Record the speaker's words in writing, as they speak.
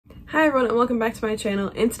Hi everyone and welcome back to my channel.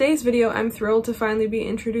 In today's video, I'm thrilled to finally be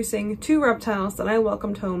introducing two reptiles that I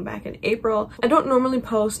welcomed home back in April. I don't normally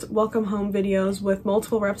post welcome home videos with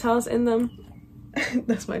multiple reptiles in them.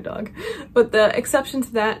 That's my dog. But the exception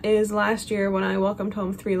to that is last year when I welcomed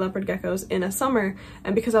home 3 leopard geckos in a summer,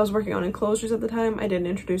 and because I was working on enclosures at the time, I didn't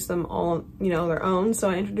introduce them all, their own, so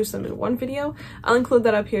I introduced them in one video. I'll include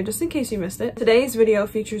that up here just in case you missed it. Today's video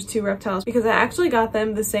features 2 reptiles because I actually got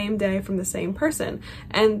them the same day from the same person,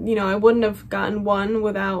 and I wouldn't have gotten one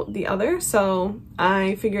without the other, so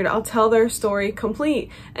I figured I'll tell their story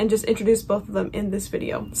complete and just introduce both of them in this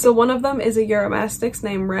video. So one of them is a Uromastyx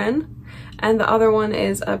named Wren, and the other one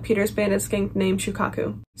is a Peter's banded skink named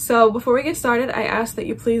Shukaku. So before we get started, I ask that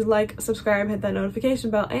you please like, subscribe, hit that notification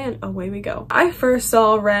bell, and away we go. I first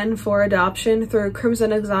saw Wren for adoption through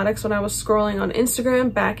Crimson Exotics when I was scrolling on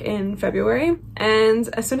Instagram back in February, and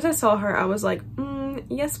as soon as I saw her, I was like,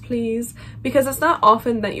 yes please, because it's not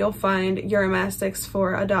often that you'll find Uromastyx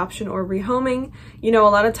for adoption or rehoming. A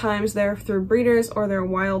lot of times they're through breeders or they're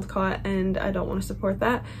wild caught, and I don't want to support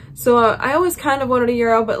that. So I always kind of wanted a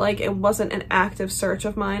Euro, but it wasn't an active search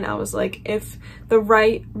of mine. I was like, if the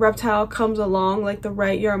right reptile comes along, like the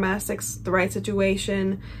right Uromastyx, the right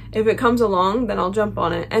situation, if it comes along, then I'll jump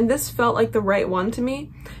on it. And this felt like the right one to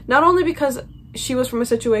me, not only because she was from a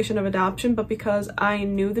situation of adoption, but because I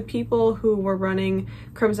knew the people who were running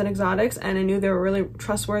Crimson Exotics and I knew they were really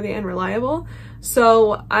trustworthy and reliable.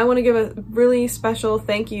 So I want to give a really special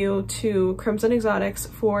thank you to Crimson Exotics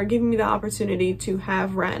for giving me the opportunity to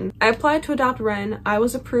have Wren. I applied to adopt Wren, I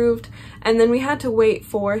was approved, and then we had to wait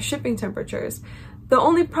for shipping temperatures. The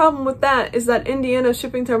only problem with that is that Indiana's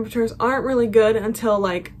shipping temperatures aren't really good until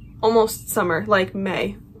almost summer, like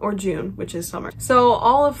May or June, which is summer. So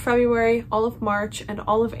all of February, all of March, and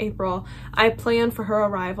all of April, I planned for her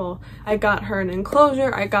arrival. I got her an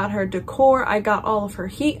enclosure, I got her decor, I got all of her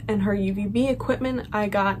heat and her UVB equipment, I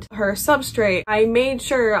got her substrate. I made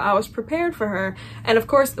sure I was prepared for her. And of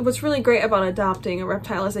course, what's really great about adopting a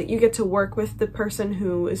reptile is that you get to work with the person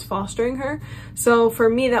who is fostering her. So for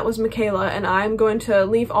me, that was Michaela, and I'm going to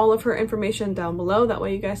leave all of her information down below. That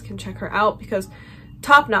way you guys can check her out, because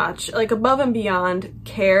top notch, above and beyond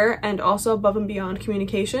care and also above and beyond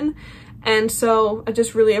communication. And so I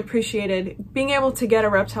just really appreciated being able to get a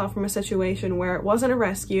reptile from a situation where it wasn't a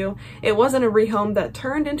rescue, it wasn't a rehome that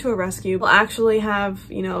turned into a rescue. They'll actually have,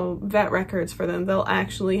 vet records for them. They'll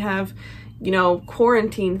actually have,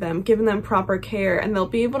 quarantined them, given them proper care, and they'll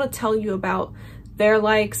be able to tell you about their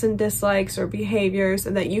likes and dislikes or behaviors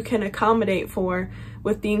and that you can accommodate for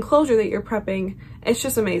with the enclosure that you're prepping. It's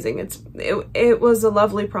just amazing. It was a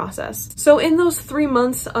lovely process. So in those 3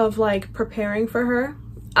 months of preparing for her,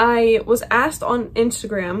 I was asked on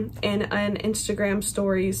Instagram in an Instagram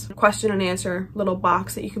stories question and answer little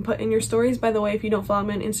box that you can put in your stories. By the way, if you don't follow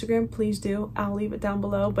me on Instagram, please do. I'll leave it down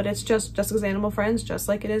below, but it's just Jessica's Animal Friends, just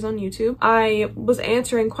like it is on YouTube. I was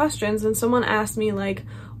answering questions and someone asked me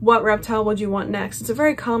what reptile would you want next? It's a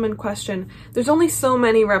very common question. There's only so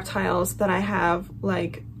many reptiles that I have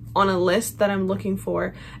on a list that I'm looking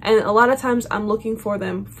for, and a lot of times I'm looking for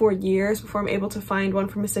them for years before I'm able to find one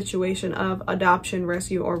from a situation of adoption,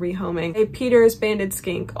 rescue, or rehoming. A Peter's banded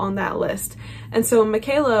skink on that list. And so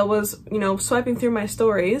Michaela was, swiping through my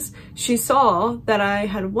stories. She saw that I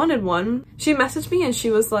had wanted one. She messaged me and she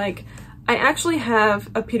was like, I actually have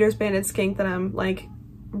a Peter's banded skink that I'm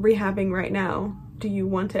rehabbing right now. Do you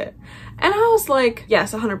want it? And I was like,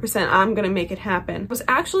 yes, 100%, I'm gonna make it happen. I was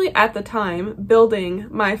actually at the time building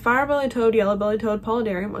my fire-bellied toad, yellow-bellied toad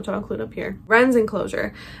polydarium, which I'll include up here, Wren's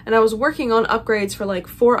enclosure, and I was working on upgrades for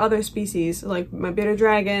 4 other species, my bearded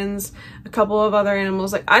dragons, a couple of other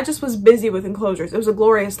animals. I just was busy with enclosures. It was a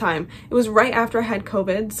glorious time. It was right after I had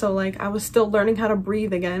COVID, so I was still learning how to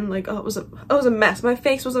breathe again. It was a mess. My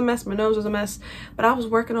face was a mess, my nose was a mess, but I was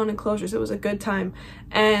working on enclosures. It was a good time.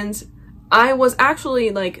 And I was actually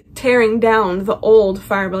tearing down the old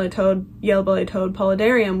fire-bellied toad, yellow-bellied toad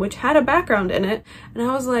polydarium, which had a background in it, and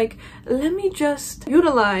I was like, let me just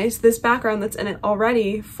utilize this background that's in it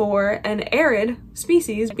already for an arid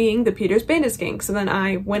species, being the Peter's banded skink. So then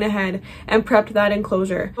I went ahead and prepped that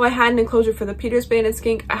enclosure. So I had an enclosure for the Peter's banded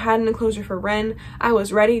skink, I had an enclosure for Wren, I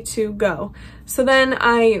was ready to go. So then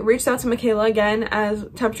I reached out to Michaela again as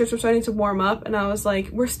temperatures were starting to warm up, and I was like,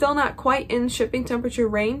 we're still not quite in shipping temperature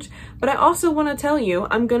range, but I also want to tell you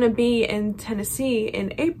I'm gonna be in Tennessee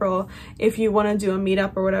in April if you want to do a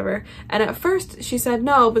meetup or whatever. And at first she said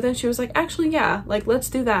no, but then she was like, actually yeah, let's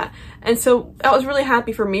do that. And so that was really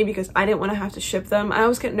happy for me because I didn't want to have to ship them. I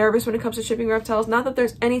always get nervous when it comes to shipping reptiles. Not that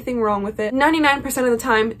there's anything wrong with it. 99% of the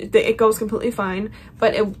time it goes completely fine,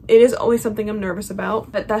 but it is always something I'm nervous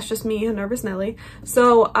about. But that's just me, a nervous Nelly. early.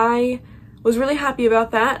 So I was really happy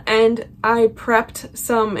about that, and I prepped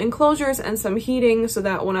some enclosures and some heating so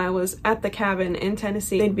that when I was at the cabin in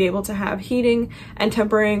Tennessee, they'd be able to have heating and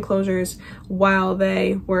temporary enclosures while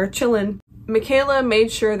they were chilling. Michaela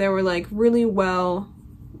made sure they were like really well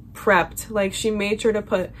prepped. Like, she made sure to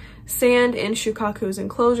put sand in Shukaku's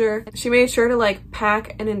enclosure. She made sure to like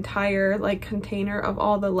pack an entire like container of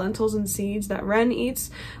all the lentils and seeds that Wren eats.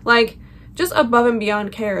 Like, just above and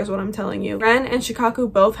beyond care is what I'm telling you. Wren and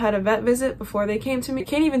Shukaku both had a vet visit before they came to me. I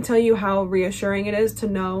can't even tell you how reassuring it is to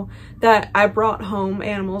know that I brought home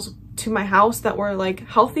animals to my house that were like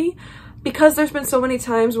healthy, because there's been so many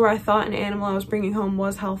times where I thought an animal I was bringing home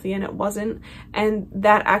was healthy and it wasn't, and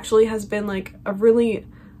that actually has been like a really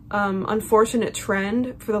unfortunate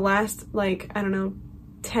trend for the last, like, I don't know,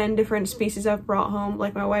 10 different species I've brought home,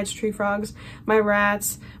 like my white tree frogs, my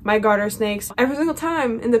rats, my garter snakes. Every single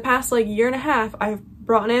time in the past like year and a half I've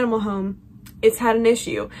brought an animal home, it's had an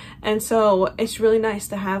issue, and so it's really nice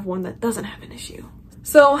to have one that doesn't have an issue.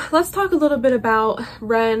 So let's talk a little bit about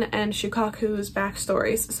Wren and Shukaku's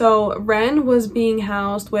backstories. So Wren was being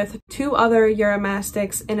housed with 2 other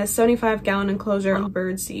Uromastyx in a 75-gallon enclosure on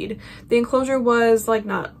birdseed. The enclosure was like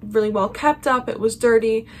not really well kept up, it was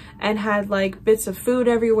dirty and had like bits of food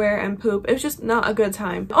everywhere and poop. It was just not a good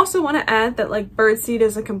time. I also want to add that like birdseed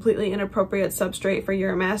is a completely inappropriate substrate for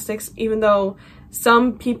Uromastyx. Even though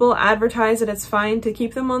some people advertise that it's fine to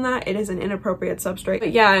keep them on that, it is an inappropriate substrate.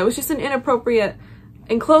 But yeah, it was just an inappropriate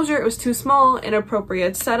enclosure. It was too small,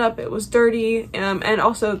 inappropriate setup, it was dirty, and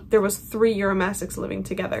also there was 3 Uromastyx living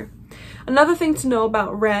together. Another thing to know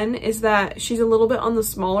about Wren is that she's a little bit on the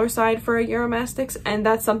smaller side for a Uromastyx, and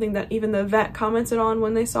that's something that even the vet commented on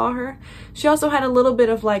when they saw her. She also had a little bit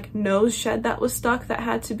of like nose shed that was stuck that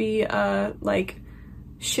had to be like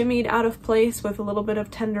shimmied out of place with a little bit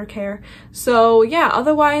of tender care. So yeah,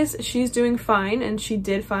 otherwise she's doing fine, and she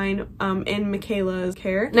did fine in Michaela's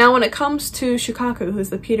care. Now when it comes to Shukaku,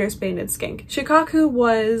 who's the Peter's banded skink, Shukaku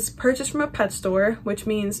was purchased from a pet store, which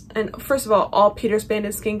means, and first of all Peter's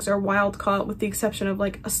banded skinks are wild caught, with the exception of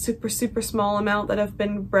like a super small amount that have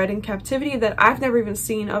been bred in captivity that I've never even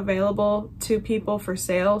seen available to people for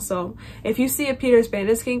sale. So if you see a Peter's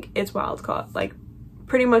banded skink, it's wild caught, like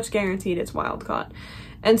pretty much guaranteed it's wild caught.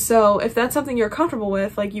 And so if that's something you're comfortable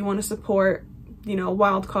with, like you want to support, you know,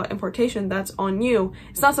 wild caught importation, that's on you.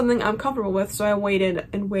 It's not something I'm comfortable with, so I waited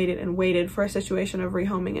and waited and waited for a situation of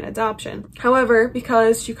rehoming and adoption. However,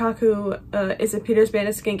 because Shukaku is a Peter's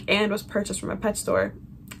banded skink and was purchased from a pet store,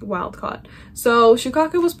 wild caught. So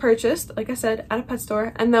Shukaku was purchased, like I said, at a pet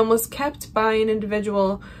store, and then was kept by an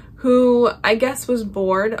individual who I guess was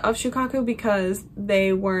bored of Shukaku because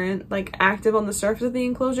they weren't like active on the surface of the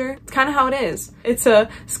enclosure. It's kind of how it is. It's a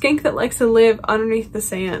skink that likes to live underneath the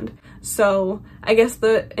sand. So I guess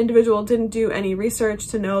the individual didn't do any research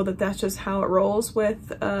to know that that's just how it rolls with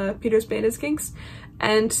Peter's banded skinks.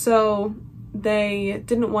 And so they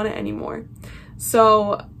didn't want it anymore.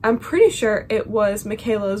 So I'm pretty sure it was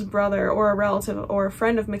Michaela's brother or a relative or a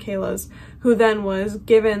friend of Michaela's who then was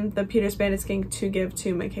given the Peter's banded skink to give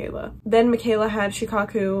to Michaela. Then Michaela had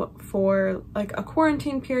Shukaku for like a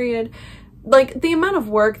quarantine period. Like the amount of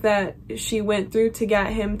work that she went through to get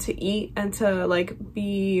him to eat and to like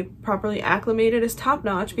be properly acclimated is top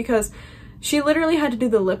notch, because she literally had to do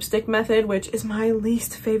the lipstick method, which is my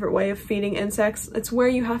least favorite way of feeding insects. It's where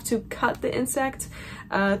you have to cut the insect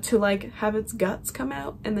to like have its guts come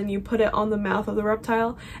out, and then you put it on the mouth of the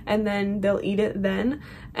reptile, and then they'll eat it then.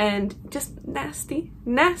 And just nasty,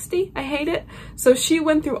 nasty. I hate it. So she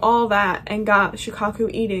went through all that and got Shukaku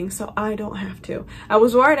eating, so I don't have to. I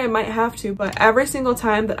was worried I might have to, but every single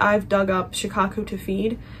time that I've dug up Shukaku to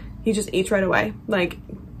feed, he just eats right away. Like,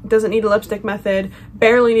 doesn't need a lipstick method,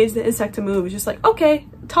 barely needs the insect to move. It's just like, okay,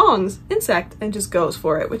 tongs, insect, and just goes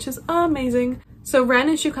for it, which is amazing. So Wren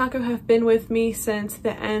and Shukaku have been with me since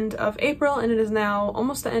the end of April, and it is now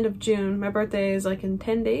almost the end of June. My birthday is like in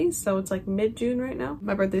 10 days, so it's like mid-June right now.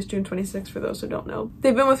 My birthday is June 26th for those who don't know.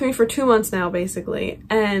 They've been with me for 2 months now, basically,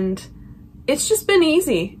 and it's just been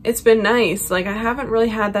easy. It's been nice. Like, I haven't really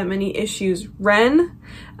had that many issues. Wren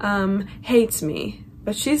hates me,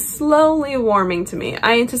 but she's slowly warming to me.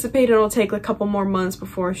 I anticipate it'll take a couple more months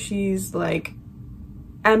before she's like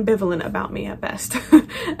ambivalent about me at best.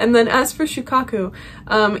 And then as for Shukaku,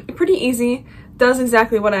 pretty easy, does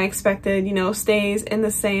exactly what I expected, you know, stays in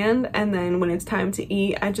the sand, and then when it's time to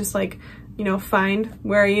eat, I just like, you know, find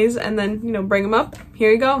where he is and then, you know, bring him up.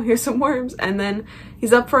 Here you go, here's some worms, and then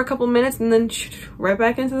he's up for a couple minutes and then right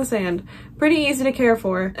back into the sand. Pretty easy to care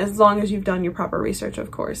for, as long as you've done your proper research, of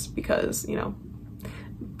course, because, you know,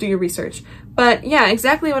 do your research. But yeah,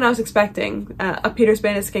 exactly what I was expecting a Peter's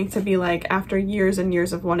Banded skink to be like after years and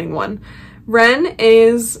years of wanting one. Wren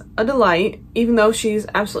is a delight, even though she's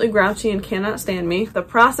absolutely grouchy and cannot stand me. The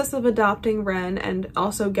process of adopting Wren and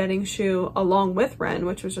also getting Shu along with Wren,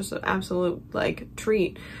 which was just an absolute like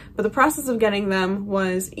treat, but the process of getting them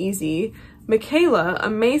was easy. Michaela,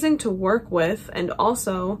 amazing to work with, and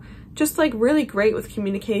also just like really great with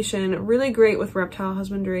communication, really great with reptile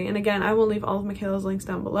husbandry. And again, I will leave all of Michaela's links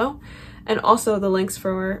down below, and also the links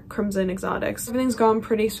for Crimson Exotics. Everything's gone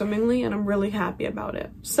pretty swimmingly and I'm really happy about it.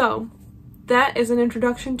 So that is an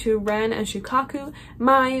introduction to Wren and Shukaku,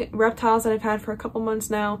 my reptiles that I've had for a couple months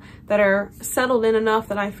now that are settled in enough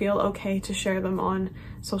that I feel okay to share them on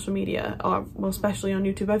social media, or well, especially on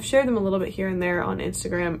YouTube. I've shared them a little bit here and there on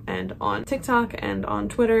Instagram and on TikTok and on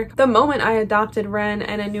Twitter. The moment I adopted Wren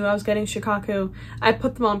and I knew I was getting Shukaku, I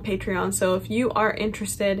put them on Patreon. So if you are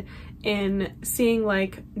interested in seeing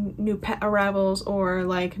like new pet arrivals or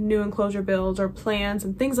like new enclosure builds or plans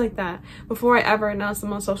and things like that before I ever announce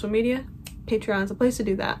them on social media, Patreon is a place to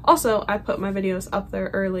do that. Also, I put my videos up there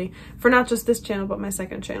early for not just this channel, but my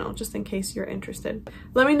second channel, just in case you're interested.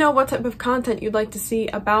 Let me know what type of content you'd like to see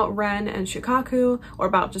about Wren and Shukaku, or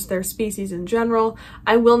about just their species in general.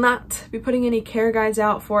 I will not be putting any care guides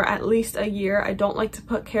out for at least a year. I don't like to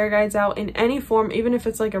put care guides out in any form, even if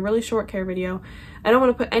it's like a really short care video. I don't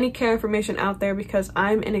want to put any care information out there because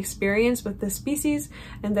I'm inexperienced with this species,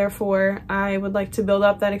 and therefore I would like to build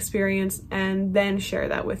up that experience and then share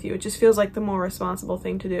that with you. It just feels like the more responsible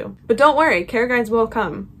thing to do. But don't worry, care guides will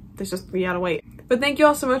come. There's just, we gotta wait. But thank you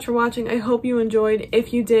all so much for watching. I hope you enjoyed.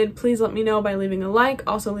 If you did, please let me know by leaving a like,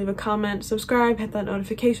 also leave a comment, subscribe, hit that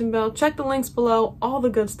notification bell, check the links below, all the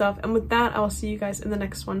good stuff. And with that, I will see you guys in the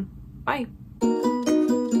next one. Bye.